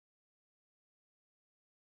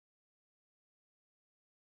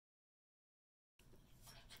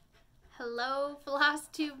Hello,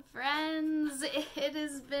 FlossTube friends. It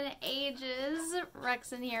has been ages.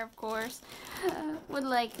 Rexon here, of course, would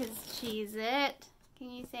like his Cheez-It.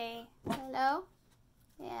 Can you say hello?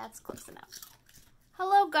 Yeah, that's close enough.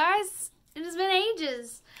 Hello, guys. It has been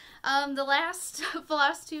ages. The last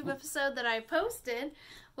FlossTube episode that I posted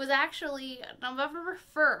was actually November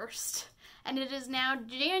 1st, and it is now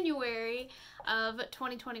January of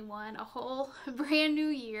 2021, a whole brand new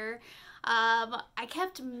year. I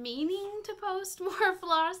kept meaning to post more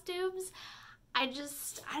FlossTubes. I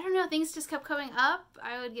don't know, things just kept coming up.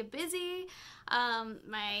 I would get busy.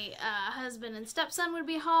 My husband and stepson would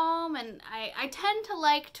be home, and I tend to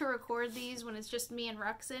like to record these when it's just me and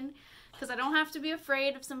Rexon, because I don't have to be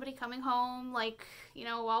afraid of somebody coming home, like, you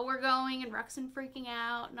know, while we're going and Rexon freaking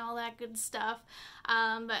out and all that good stuff.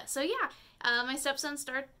 So yeah, my stepson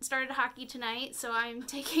started hockey tonight, so I'm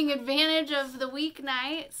taking advantage of the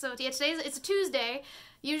weeknight. So yeah, it's a Tuesday.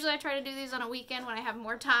 Usually I try to do these on a weekend when I have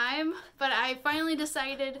more time, but I finally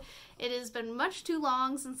decided it has been much too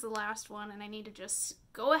long since the last one, and I need to just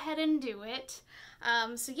go ahead and do it.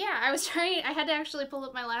 So yeah, I had to actually pull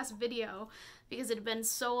up my last video because it had been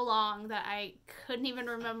so long that I couldn't even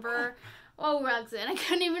remember. Oh, Rexon, I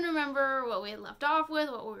couldn't even remember what we had left off with,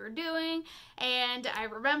 what we were doing, and I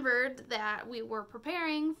remembered that we were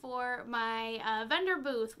preparing for my vendor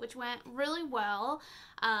booth, which went really well.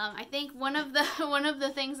 I think one of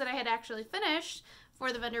the things that I had actually finished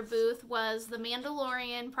for the vendor booth was the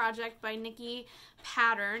Mandalorian project by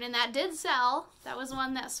NikkiPattern, and that did sell. That was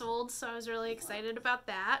one that sold, so I was really excited about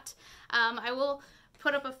that. I will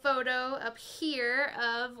put up a photo up here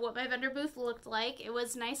of what my vendor booth looked like. It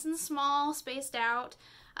was nice and small, spaced out,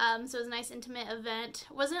 so it was a nice intimate event.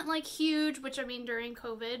 It wasn't like huge, which I mean during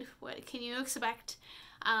COVID, what can you expect?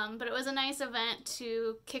 But it was a nice event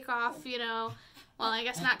to kick off, you know, well, I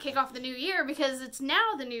guess not kick off the new year because it's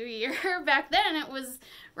now the new year. Back then it was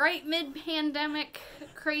right mid-pandemic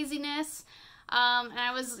craziness, and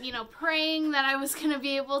I was, you know, praying that I was going to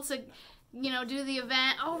be able to, you know, do the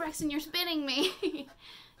event. Oh, Rexon, you're spinning me.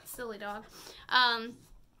 Silly dog.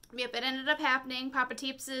 Yep, it ended up happening. Papa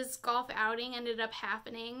Teeps' golf outing ended up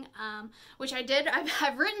happening, which I did.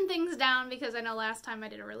 I've written things down because I know last time I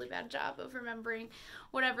did a really bad job of remembering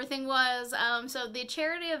what everything was. So the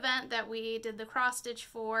charity event that we did the cross stitch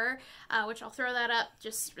for, which I'll throw that up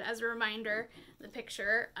just as a reminder, the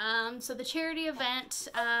picture. So the charity event,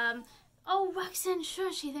 oh, Rexon,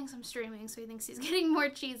 shush, he thinks I'm streaming, so he thinks he's getting more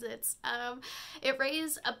Cheez-Its. It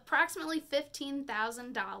raised approximately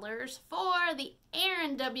 $15,000 for the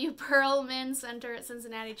Aaron W. Perlman Center at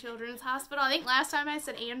Cincinnati Children's Hospital. I think last time I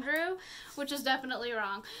said Andrew, which is definitely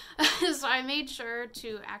wrong. So I made sure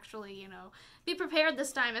to actually, you know, be prepared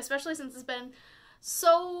this time, especially since it's been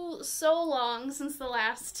so long since the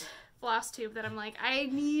last FlossTube that I'm like, I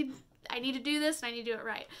need to do this, and I need to do it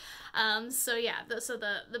right. So yeah,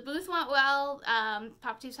 the booth went well.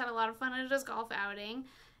 Papa Teeps had a lot of fun at his golf outing,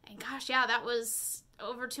 and gosh, yeah, that was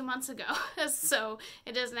over 2 months ago. So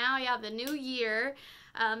it is now, yeah, the new year.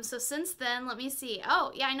 So since then, let me see.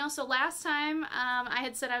 Oh, yeah, I know. So last time, I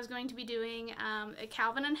had said I was going to be doing a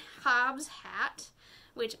Calvin and Hobbes hat,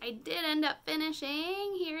 which I did end up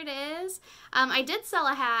finishing. Here it is. I did sell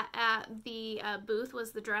a hat at the booth,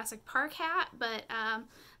 was the Jurassic Park hat, but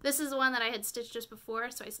this is the one that I had stitched just before,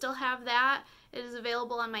 so I still have that. It is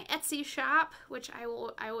available on my Etsy shop, which I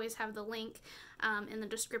always have the link in the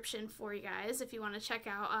description for you guys if you want to check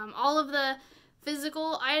out. All of the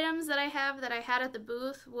physical items that I had at the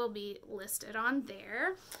booth will be listed on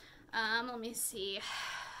there. Let me see,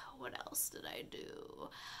 what else did I do?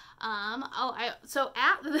 So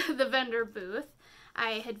at the vendor booth,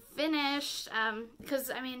 I had finished, because,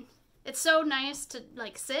 I mean, it's so nice to,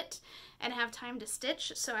 like, sit and have time to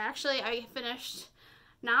stitch, so actually I finished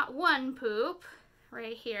not one poop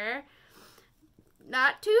right here,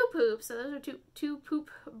 not two poops, so those are two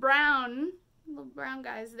poop little brown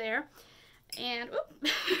guys there, and,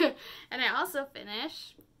 and I also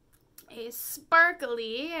finished a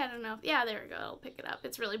sparkly, I don't know, yeah, there we go, I'll pick it up.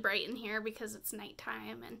 It's really bright in here because it's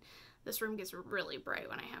nighttime, and this room gets really bright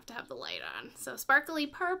when I have to have the light on. So sparkly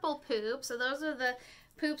purple poop, so those are the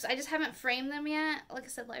poops. I just haven't framed them yet. Like I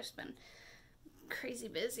said, life's been crazy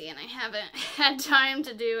busy, and I haven't had time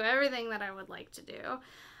to do everything that I would like to do.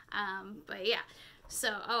 But yeah,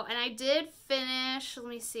 so, oh, and I did finish, let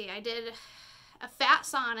me see, I did a Fat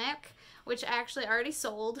Sonic, which I actually already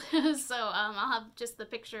sold, so I'll have just the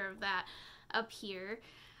picture of that up here.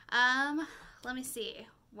 Let me see,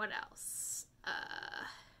 what else?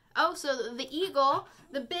 Oh, so the eagle,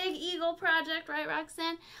 the big eagle project, right,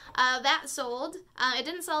 Roxanne? That sold. It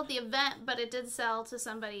didn't sell at the event, but it did sell to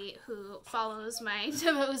somebody who follows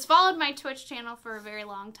who's followed my Twitch channel for a very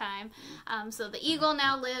long time. So the eagle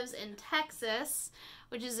now lives in Texas,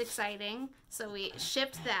 which is exciting. So we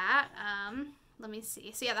shipped that. Let me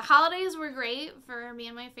see. So yeah, the holidays were great for me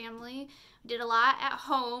and my family. We did a lot at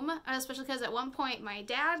home, especially because at one point my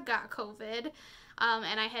dad got COVID.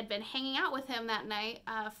 And I had been hanging out with him that night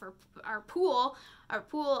for our pool.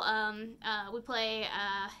 We play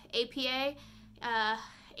APA,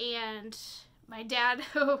 and my dad,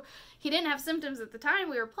 he didn't have symptoms at the time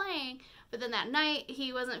we were playing, but then that night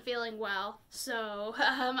he wasn't feeling well. So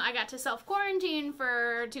I got to self-quarantine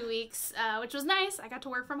for 2 weeks, which was nice. I got to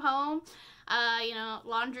work from home. You know,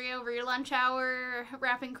 laundry over your lunch hour,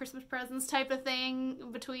 wrapping Christmas presents type of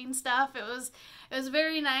thing between stuff. It was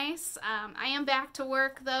very nice. I am back to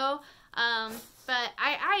work though, but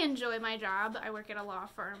I enjoy my job. I work at a law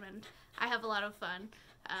firm and I have a lot of fun.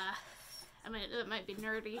 I mean, it might be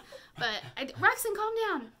nerdy, but Roxanne, calm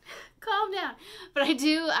down. Calm down. But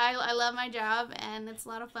I love my job and it's a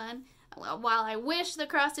lot of fun. While I wish the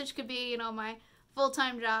cross stitch could be, you know, my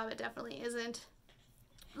full-time job, it definitely isn't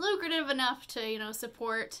lucrative enough to, you know,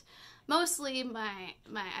 support mostly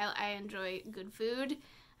I enjoy good food.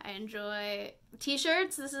 I enjoy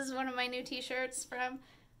t-shirts. This is one of my new t-shirts from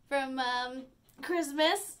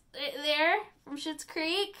Christmas there from Schitt's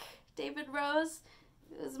Creek. David Rose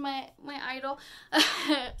is my idol.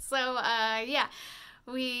 So yeah,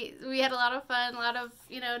 we had a lot of fun, a lot of,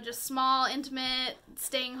 you know, just small, intimate,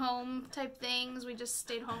 staying home type things. We just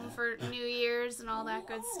stayed home for New Year's and all that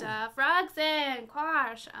good stuff. Roxanne,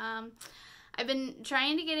 Quash. I've been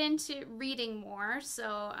trying to get into reading more,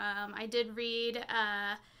 so I did read,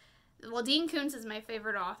 well, Dean Koontz is my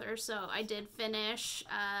favorite author, so I did finish,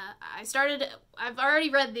 I've already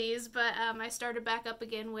read these, but I started back up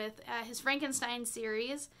again with his Frankenstein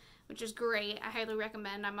series, which is great. I highly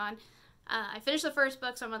recommend. I finished the first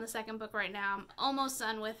book, so I'm on the second book right now. I'm almost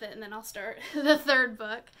done with it, and then I'll start the third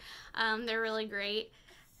book. They're really great.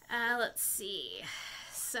 Let's see.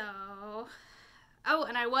 So, oh,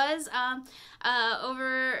 and I was,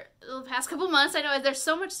 over the past couple months, I know there's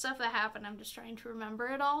so much stuff that happened, I'm just trying to remember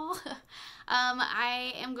it all.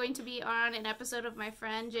 I am going to be on an episode of my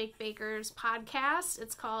friend Jake Baker's podcast.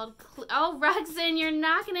 It's called, oh, Roxanne, you're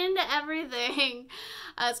knocking into everything.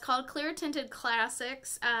 It's called Clear Tinted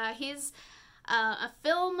Classics. He's a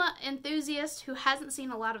film enthusiast who hasn't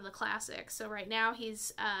seen a lot of the classics, so right now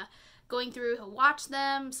he's going through, he'll watch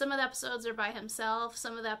them. Some of the episodes are by himself.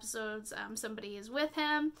 Some of the episodes, somebody is with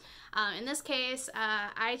him. In this case,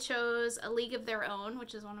 I chose A League of Their Own,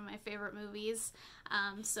 which is one of my favorite movies.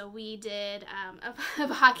 So we did a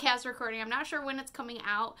podcast recording. I'm not sure when it's coming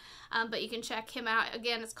out, but you can check him out.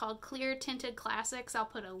 Again, it's called Clear Tinted Classics. I'll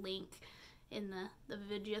put a link in the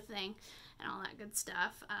video thing and all that good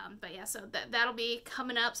stuff. But yeah, so that'll be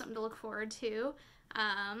coming up, something to look forward to.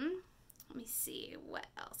 Let me see, what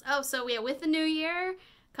else? Oh, so yeah, with the new year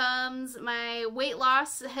comes my weight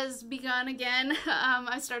loss has begun again.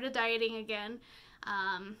 I started dieting again.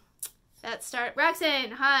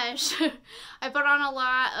 Roxanne, hush. I put on a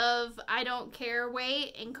lot of I don't care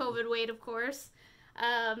weight and COVID weight, of course.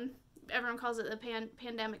 Everyone calls it the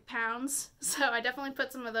pandemic pounds. So I definitely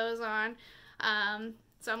put some of those on.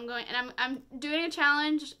 So I'm going, and I'm doing a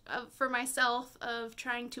challenge for myself of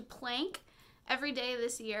trying to plank every day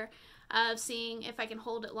this year. Of seeing if I can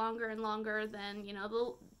hold it longer and longer than, you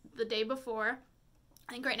know, the day before.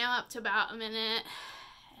 I think right now up to about 1 minute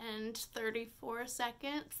and 34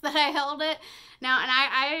 seconds that I held it. Now, and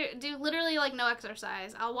I do literally like no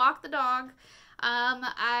exercise. I'll walk the dog.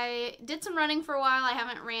 I did some running for a while. I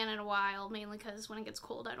haven't ran in a while, mainly because when it gets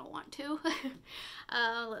cold I don't want to.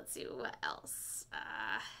 Let's see, what else?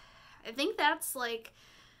 I think that's like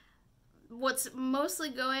what's mostly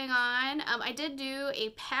going on. I did do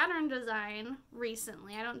a pattern design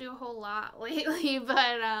recently. I don't do a whole lot lately,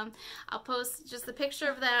 but I'll post just the picture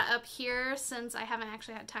of that up here since I haven't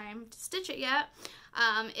actually had time to stitch it yet.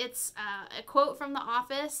 It's a quote from The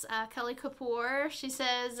Office, Kelly Kapoor. She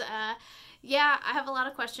says, yeah, I have a lot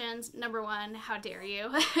of questions. Number one, how dare you?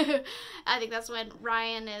 I think that's when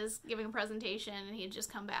Ryan is giving a presentation and he had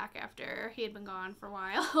just come back after he had been gone for a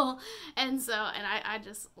while. And I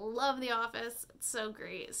just love The Office. It's so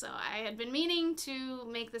great. So I had been meaning to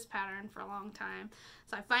make this pattern for a long time.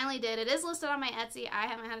 So I finally did. It is listed on my Etsy. I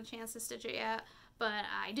haven't had a chance to stitch it yet, but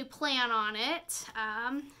I do plan on it.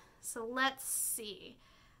 So let's see.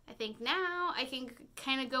 I think now I can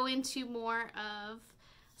kind of go into more of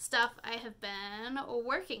stuff I have been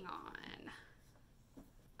working on.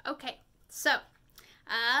 Okay, so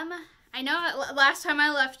I know last time I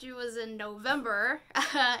left you was in November,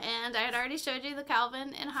 and I had already showed you the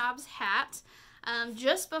Calvin and Hobbes hat.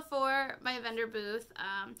 Just before my vendor booth,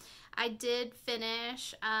 I did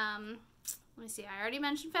finish, let me see, I already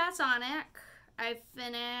mentioned Fat Sonic. I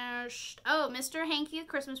finished, Mr. Hanky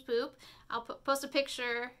Christmas Poop. I'll post a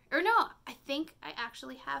picture, or no, I think I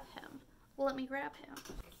actually have him. Well, let me grab him.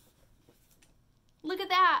 Look at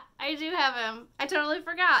that, I do have him. I totally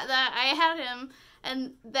forgot that I had him,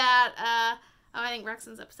 and that, I think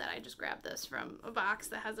Rexon's upset. I just grabbed this from a box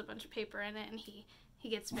that has a bunch of paper in it, and he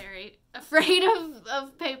gets very afraid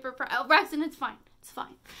of paper. Oh, Rexon, it's fine. It's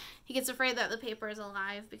fine. He gets afraid that the paper is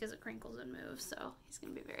alive because it crinkles and moves, so he's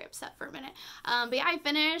going to be very upset for a minute. But yeah, I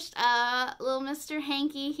finished little Mr.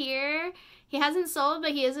 Hanky here. He hasn't sold,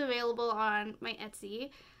 but he is available on my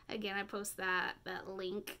Etsy. Again, I post that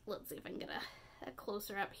link. Let's see if I can get a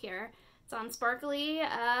closer up here. It's on sparkly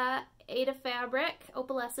Aida fabric,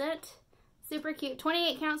 opalescent. Super cute.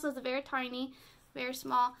 28 count, so it's very tiny, very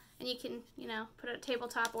small. And you can, you know, put it at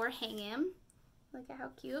tabletop or hang him. Look at how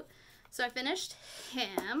cute. So I finished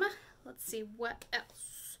him. Let's see what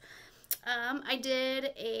else. I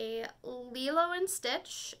did a Lilo and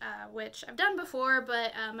Stitch, which I've done before,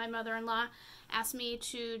 but my mother-in-law asked me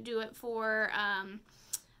to do it for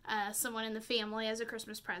someone in the family as a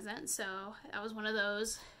Christmas present. So that was one of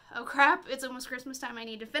those, oh crap, it's almost Christmas time, I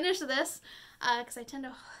need to finish this, because I tend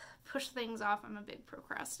to push things off. I'm a big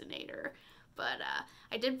procrastinator. But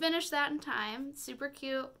I did finish that in time. Super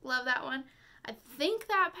cute. Love that one. I think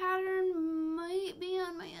that pattern might be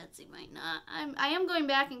on my Etsy, might not. I am going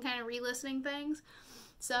back and kind of re-listening things.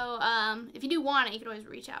 So if you do want it, you can always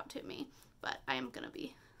reach out to me. But I am going to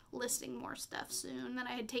be listing more stuff soon that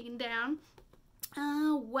I had taken down.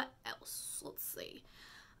 What else? Let's see.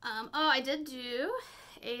 I did do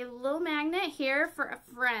a little magnet here for a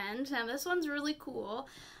friend. Now this one's really cool.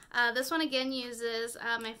 This one again uses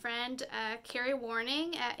my friend Kari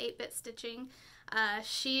at 8-Bit Stitching.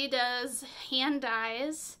 She does hand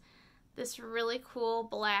dyes this really cool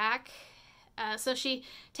black. So she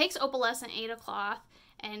takes opalescent Aida cloth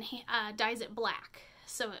and dyes it black.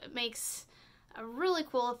 So it makes a really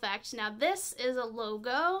cool effect. Now this is a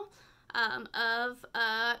logo of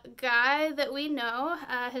a guy that we know.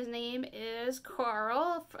 His name is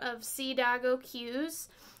Carl of Sea Doggo Q's.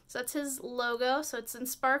 So that's his logo. So it's in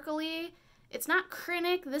sparkly. It's not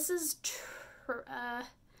Krennic. This is,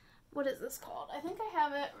 what is this called? I think I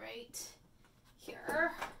have it right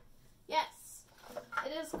here. Yes.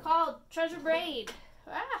 It is called Treasure Braid.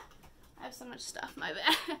 Ah, I have so much stuff, my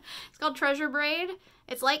bad. It's called Treasure Braid.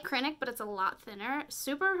 It's like Krennic, but it's a lot thinner.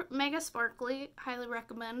 Super mega sparkly. Highly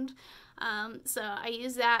recommend. So I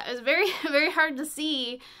use that. It was very, very hard to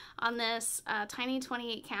see on this tiny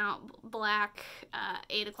 28 count black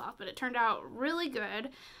Aida cloth, but it turned out really good.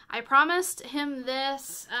 I promised him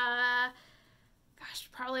this, gosh,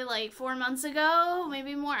 probably like 4 months ago,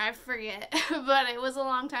 maybe more, I forget, but it was a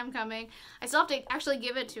long time coming. I still have to actually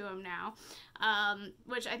give it to him now,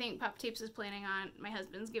 which I think Pup Teeps is planning on. My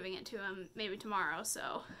husband's giving it to him maybe tomorrow,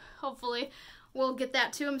 so hopefully we'll get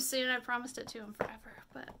that to him soon. I promised it to him forever,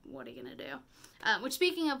 but what are you gonna do? Which,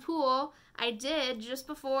 speaking of pool, I did just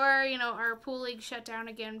before, you know, our pool league shut down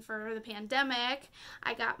again for the pandemic.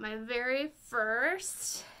 I got my very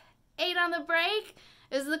first 8 on the break.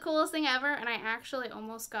 It was the coolest thing ever, and I actually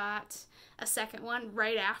almost got a second one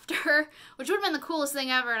right after, which would have been the coolest thing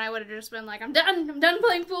ever, and I would have just been like, I'm done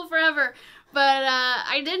playing pool forever. But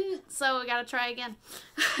I didn't, so I gotta try again.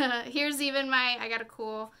 Here's even I got a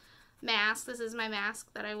cool mask. This is my mask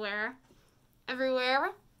that I wear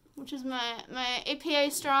everywhere, which is my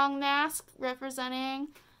APA Strong mask representing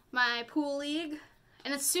my pool league.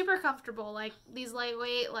 And it's super comfortable, like these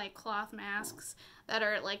lightweight like cloth masks that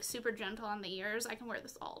are like super gentle on the ears. I can wear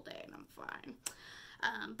this all day and I'm fine.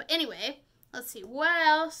 But anyway, let's see what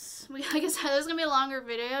else. Like I said, this is gonna be a longer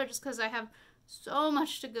video just because I have so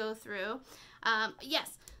much to go through.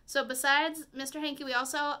 Yes, so besides Mr. Hanky, we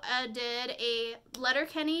also did a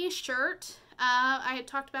Letterkenny shirt. I had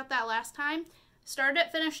talked about that last time. Started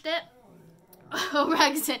it, finished it. Oh,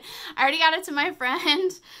 Rexon, I already got it to my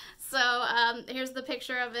friend. So here's the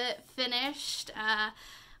picture of it finished,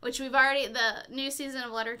 which we've already, the new season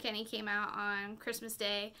of Letterkenny came out on Christmas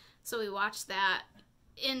Day, so we watched that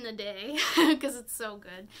in the day because it's so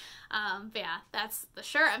good. But yeah, that's the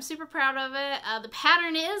shirt. I'm super proud of it. The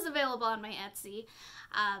pattern is available on my Etsy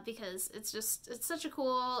because it's such a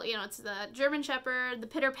cool, you know, it's the German Shepherd, the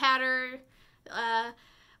pitter patter,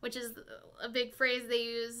 which is a big phrase they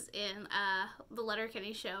use in the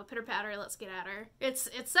Letterkenny show, Pitter Patter, Let's Get At Her. It's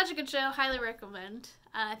such a good show, highly recommend.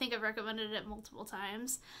 I think I've recommended it multiple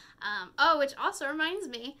times. Oh, which also reminds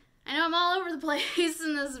me, I know I'm all over the place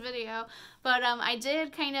in this video, but I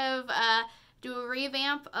did kind of do a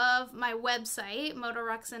revamp of my website,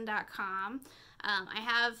 motoruxin.com. I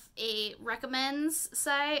have a recommends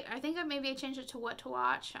site. I think maybe I changed it to what to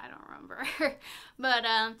watch. I don't remember. But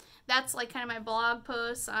that's like kind of my blog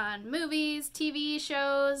posts on movies, TV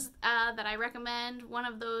shows that I recommend. One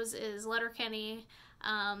of those is Letterkenny.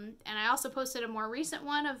 And I also posted a more recent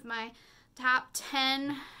one of my top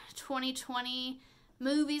 10 2020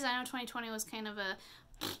 movies. I know 2020 was kind of a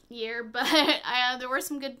year, but there were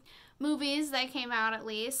some good movies that came out, at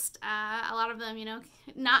least. A lot of them, you know,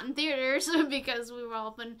 not in theaters because we've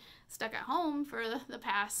all been stuck at home for the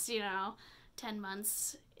past, you know, 10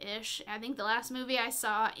 months-ish. I think the last movie I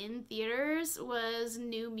saw in theaters was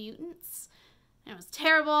New Mutants. It was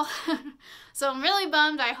terrible. So I'm really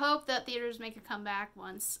bummed. I hope that theaters make a comeback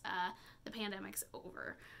once the pandemic's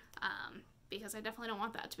over. Because I definitely don't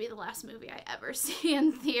want that to be the last movie I ever see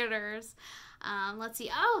in theaters. Let's see.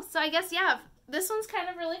 Oh, so I guess, yeah, this one's kind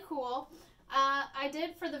of really cool. I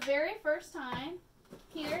did for the very first time.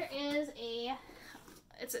 Here is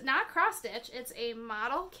it's not a cross stitch, it's a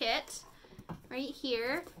model kit right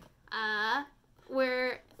here.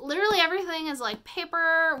 Where literally everything is like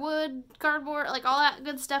paper, wood, cardboard, like all that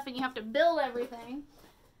good stuff, and you have to build everything.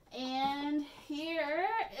 And here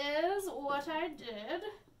is what I did.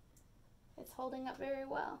 It's holding up very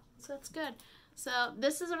well, so that's good. So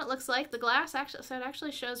this is what it looks like. The glass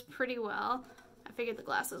actually shows pretty well. I figured the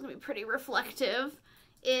glass was gonna be pretty reflective.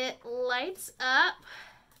 It lights up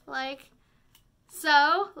like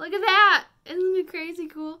so. Look at that! Isn't it crazy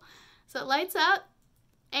cool? So it lights up,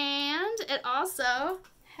 and it also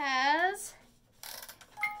has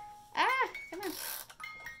come on,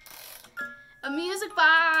 a music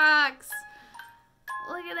box.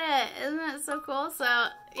 Look at it. Isn't that so cool? So,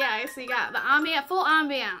 yeah, so you got the full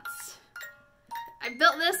ambiance. I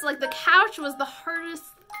built this, like, the couch was the hardest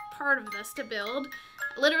part of this to build.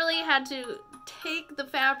 Literally had to take the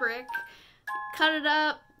fabric, cut it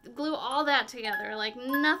up, glue all that together. Like,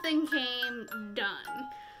 nothing came done.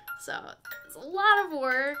 So, it's a lot of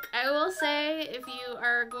work. I will say, if you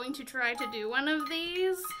are going to try to do one of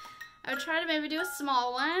these, I would try to maybe do a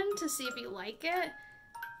small one to see if you like it.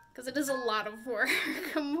 Because it is a lot of work.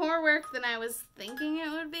 More work than I was thinking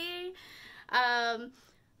it would be.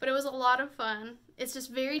 But it was a lot of fun. It's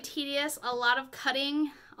just very tedious. A lot of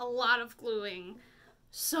cutting. A lot of gluing.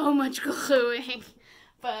 So much gluing.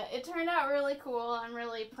 But it turned out really cool. I'm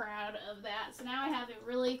really proud of that. So now I have a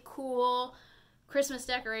really cool Christmas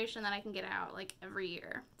decoration that I can get out like every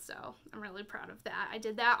year. So I'm really proud of that. I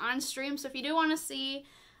did that on stream. So if you do want to see,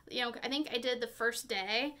 you know, I think I did the first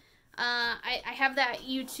day. I have that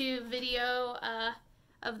YouTube video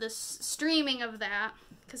of the streaming of that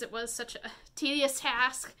because it was such a tedious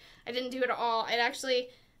task. I didn't do it all. I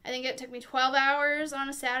think it took me 12 hours on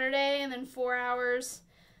a Saturday and then 4 hours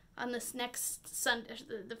on this next Sunday,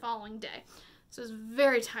 the following day. So it was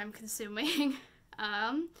very time consuming.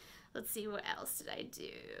 Let's see, what else did I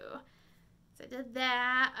do? So I did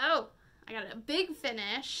that. Oh, I got a big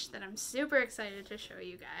finish that I'm super excited to show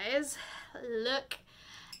you guys. Look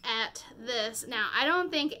at this. Now, I don't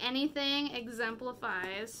think anything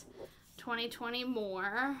exemplifies 2020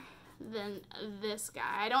 more than this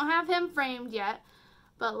guy. I don't have him framed yet,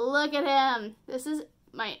 but look at him. This is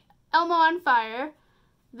my Elmo on Fire.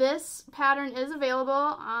 This pattern is available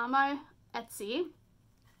on my Etsy.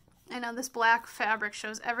 I know this black fabric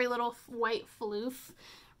shows every little white floof.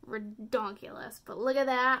 Redonkulous, but look at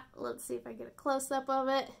that. Let's see if I get a close-up of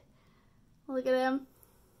it. Look at him.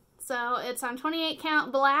 So it's on 28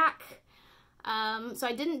 count black. So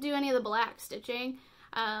I didn't do any of the black stitching.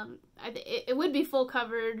 It would be full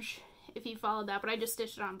coverage if you followed that, but I just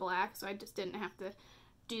stitched it on black, so I just didn't have to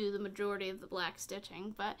do the majority of the black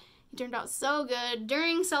stitching. But he turned out so good.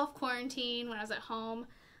 During self-quarantine, when I was at home,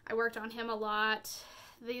 I worked on him a lot.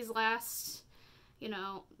 These last, you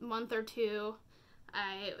know, month or two,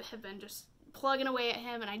 I have been just plugging away at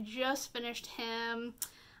him, and I just finished him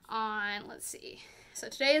on, let's see, so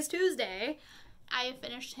today is Tuesday. I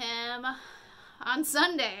finished him on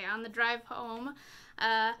Sunday on the drive home.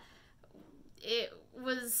 It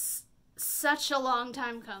was such a long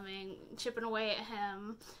time coming, chipping away at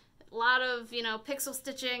him. A lot of, you know, pixel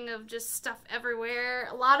stitching of just stuff everywhere.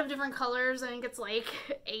 A lot of different colors. I think it's like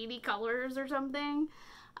 80 colors or something.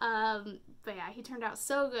 But yeah, he turned out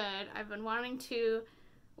so good. I've been wanting to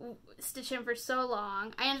stitch him for so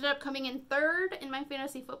long. I ended up coming in 3rd in my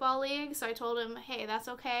fantasy football league, so I told him, hey, that's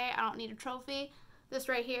okay, I don't need a trophy. This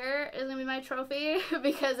right here is gonna be my trophy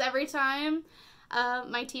because every time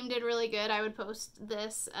my team did really good, I would post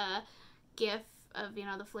this gif of, you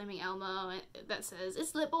know, the flaming Elmo that says,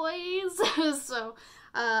 it's lit, boys. So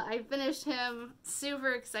I finished him,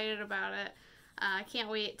 super excited about it. I can't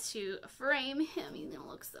wait to frame him. He's gonna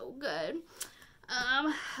look so good.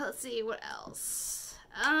 Let's see, what else?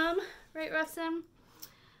 Right, Ruxin?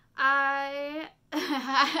 I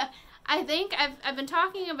think I've been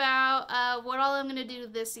talking about what all I'm gonna do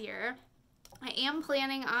this year. I am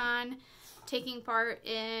planning on taking part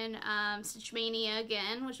in Stitch Mania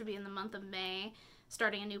again, which would be in the month of May,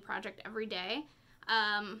 starting a new project every day.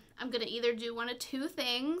 I'm gonna either do one of two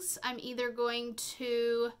things. I'm either going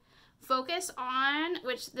to focus on,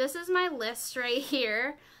 which this is my list right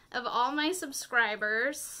here, of all my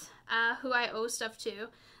subscribers who I owe stuff to.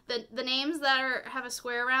 The names that have a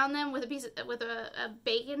square around them with a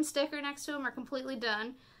bacon sticker next to them are completely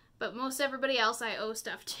done, but most everybody else I owe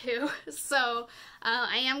stuff to. So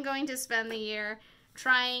I am going to spend the year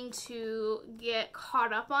trying to get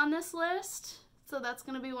caught up on this list. So that's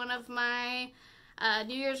going to be one of my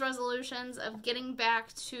New Year's resolutions, of getting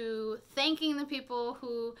back to thanking the people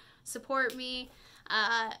who support me,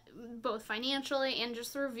 both financially and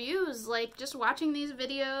just through views, like just watching these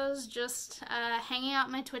videos, just hanging out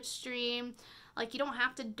in my Twitch stream. Like, you don't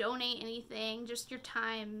have to donate anything, just your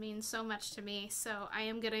time means so much to me. So I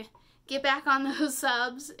am gonna get back on those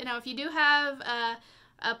subs. You know, if you do have a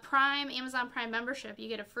Prime, Amazon Prime membership, you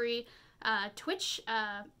get a free Twitch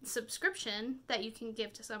subscription that you can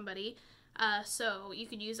give to somebody. So you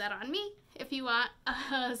could use that on me if you want.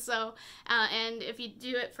 And if you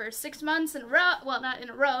do it for 6 months in a row, well, not in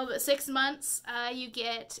a row, but 6 months, you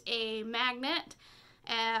get a magnet.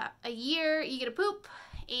 A year, you get a poop.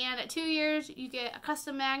 And at 2 years, you get a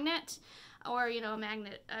custom magnet, or, you know, a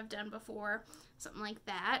magnet I've done before, something like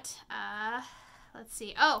that. Let's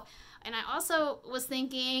see. Oh, and I also was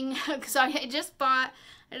thinking, because I just bought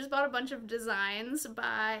a bunch of designs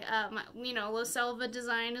by, Lo Selva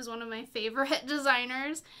Design is one of my favorite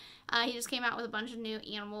designers. He just came out with a bunch of new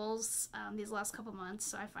animals these last couple months,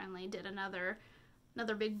 so I finally did another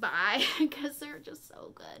big buy because they're just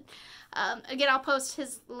so good. Again, I'll post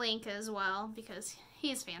his link as well because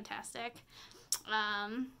he's fantastic.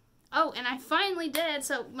 Oh, and I finally did,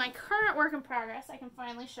 so my current work in progress, I can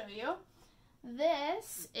finally show you.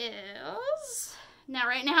 This is, now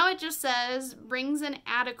right now it just says brings an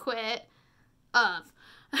adequate of.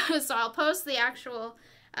 So I'll post the actual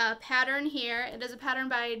pattern here. It is a pattern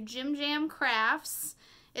by jimjamcrafts.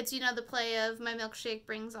 It's, you know, the play of my milkshake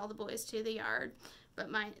brings all the boys to the yard. But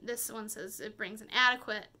this one says it brings an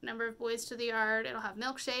adequate number of boys to the yard. It'll have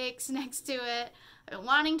milkshakes next to it. I've been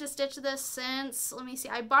wanting to stitch this since, let me see,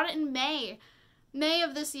 I bought it in May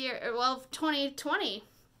of this year, well, of 2020.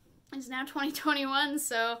 It's now 2021,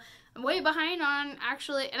 so I'm way behind on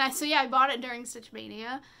actually, and I bought it during Stitch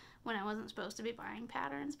Mania when I wasn't supposed to be buying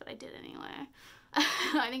patterns, but I did anyway.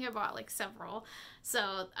 I think I bought like several.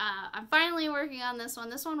 So I'm finally working on this one.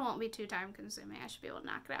 This one won't be too time consuming. I should be able to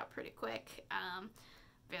knock it out pretty quick.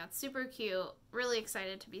 But yeah, it's super cute. Really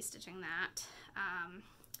excited to be stitching that.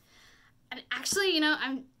 And actually, you know,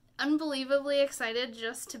 I'm unbelievably excited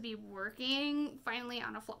just to be working finally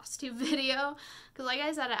on a FlossTube video. Because like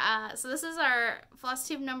I said, so this is our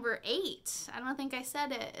FlossTube number 8. I don't think I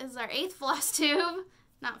said it. It's our 8th FlossTube.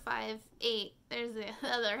 Not 5, 8. There's the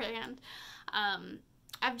other hand.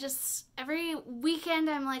 I've just, every weekend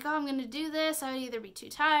I'm like, oh, I'm going to do this. I would either be too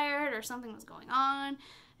tired or something was going on.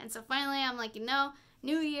 And so finally I'm like, you know,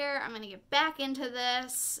 new year, I'm going to get back into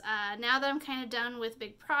this. Now that I'm kind of done with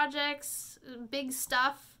big projects, big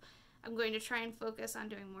stuff, I'm going to try and focus on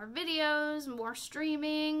doing more videos, more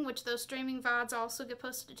streaming, which those streaming VODs also get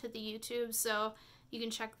posted to the YouTube, so you can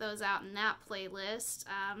check those out in that playlist.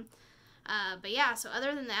 But yeah, so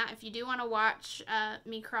other than that, if you do want to watch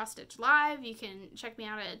me cross-stitch live, you can check me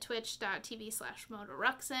out at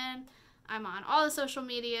twitch.tv/MotoRuxin. I'm on all the social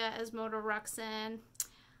media as MotoRuxin.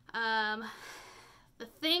 The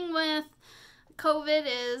thing with COVID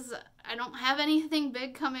is I don't have anything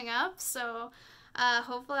big coming up, so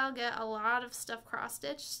hopefully I'll get a lot of stuff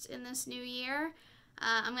cross-stitched in this new year.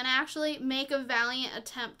 I'm going to actually make a valiant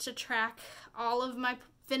attempt to track all of my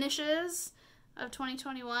finishes of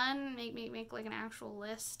 2021, make like an actual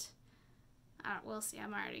list. We'll see.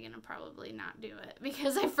 I'm already gonna probably not do it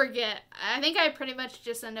because I forget. I think I pretty much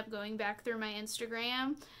just end up going back through my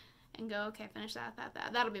Instagram and go, okay, finish that.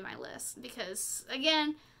 That'll be my list because,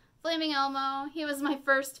 again, Flaming Elmo, he was my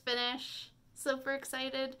first finish. Super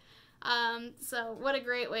excited. So what a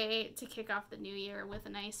great way to kick off the new year with a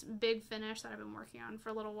nice big finish that I've been working on for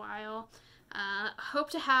a little while. Hope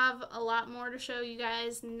to have a lot more to show you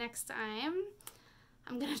guys next time.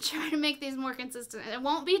 I'm going to try to make these more consistent. It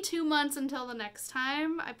won't be 2 months until the next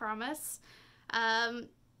time, I promise.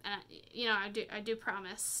 You know, I do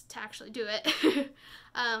promise to actually do it.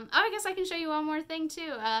 Oh, I guess I can show you one more thing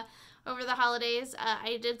too. Over the holidays,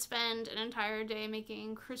 I did spend an entire day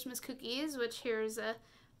making Christmas cookies, which here's a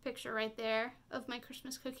picture right there of my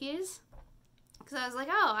Christmas cookies. Because I was like,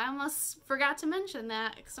 oh, I almost forgot to mention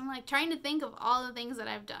that. Because I'm like trying to think of all the things that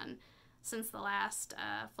I've done since the last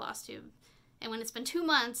FlossTube. And when it's been 2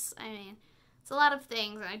 months, I mean, it's a lot of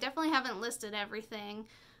things. And I definitely haven't listed everything.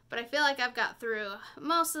 But I feel like I've got through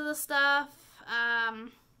most of the stuff.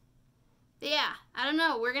 Yeah, I don't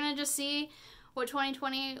know. We're going to just see what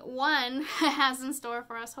 2021 has in store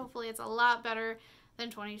for us. Hopefully it's a lot better than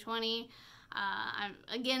 2020. I'm,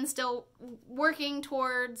 again, still working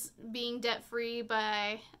towards being debt-free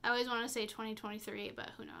by, I always want to say 2023, but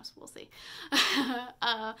who knows? We'll see.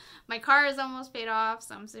 My car is almost paid off,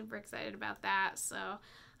 so I'm super excited about that. So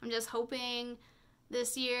I'm just hoping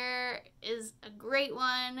this year is a great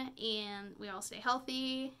one, and we all stay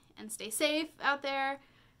healthy and stay safe out there,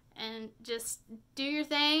 and just do your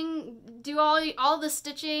thing. Do all the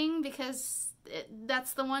stitching, because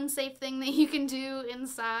that's the one safe thing that you can do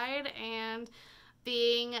inside, and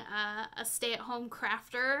being a stay-at-home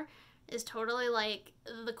crafter is totally like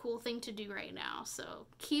the cool thing to do right now. So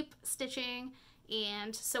keep stitching,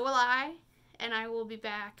 and so will I, and I will be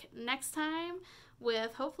back next time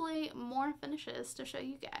with hopefully more finishes to show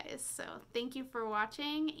you guys. So thank you for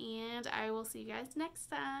watching, and I will see you guys next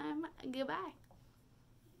time. Goodbye.